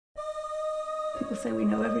People say we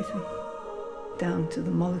know everything, down to the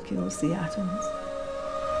molecules, the atoms.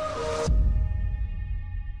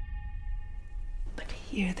 But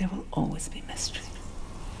here there will always be mystery.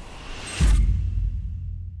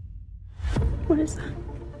 What is that?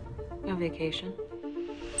 A vacation.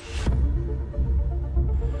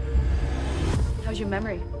 How's your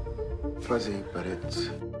memory? Fuzzy, but it's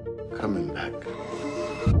coming back.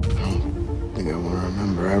 I don't think I want to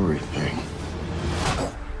remember everything.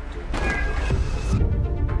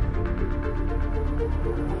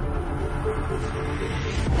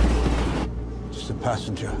 Just a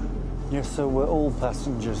passenger. Yes, sir, we're all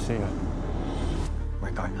passengers here.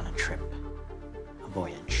 We're going on a trip. A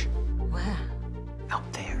voyage. Where?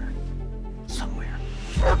 Out there. Somewhere.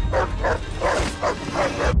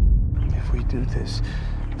 If we do this,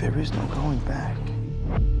 there is no going back.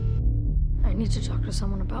 I need to talk to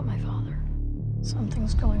someone about my father.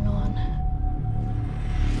 Something's going on.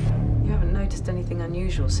 You haven't noticed anything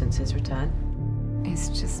unusual since his return? It's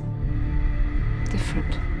just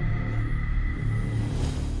different.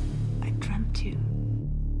 I dreamt you.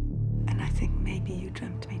 And I think maybe you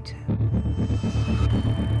dreamt me too.